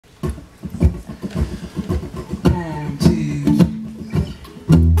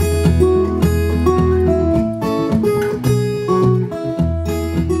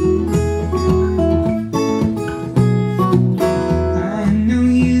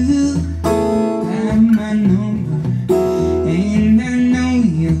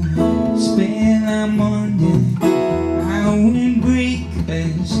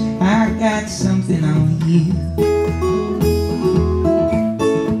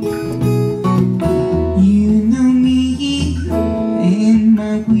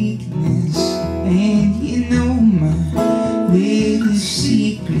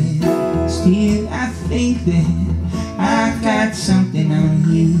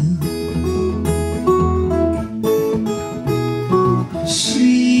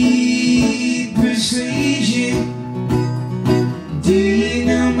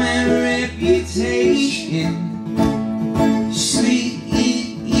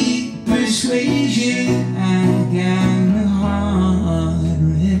persuasion, I got a hard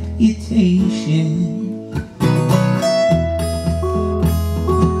reputation.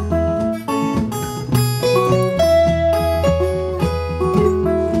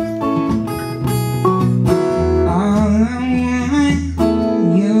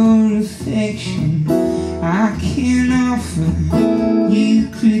 I can offer you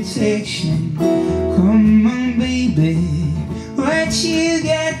protection. Come on, baby, what you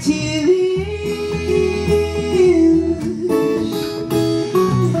got to lose?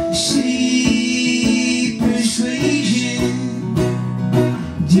 Sweet persuasion,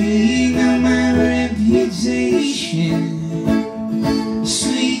 do you know my reputation?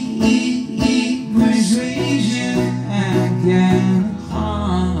 Sweet persuasion, I got a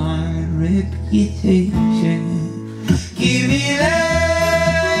hard reputation. Give me love,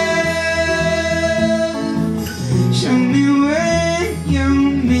 show me what you're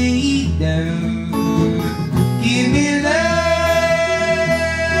made of. Give me love,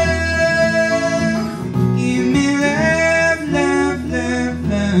 give me love, love, love,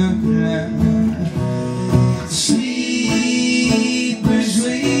 love, love. Sweet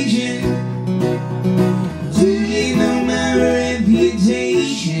persuasion, do you know my reputation?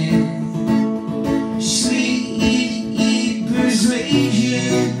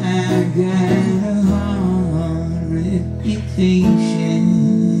 I got a hard reputation.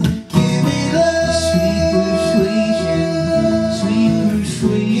 Give me love, sweet persuasion, sweet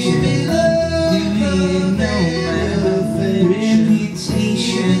persuasion. Give me love, do you know my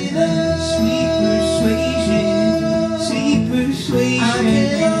reputation? Sweet persuasion, sweet persuasion. I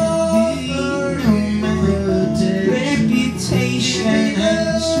can offer my reputation.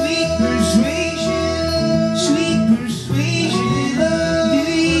 Sweet persuasion, sweet persuasion.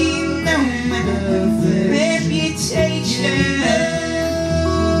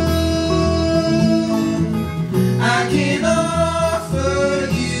 I can offer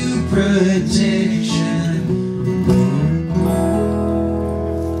you protection.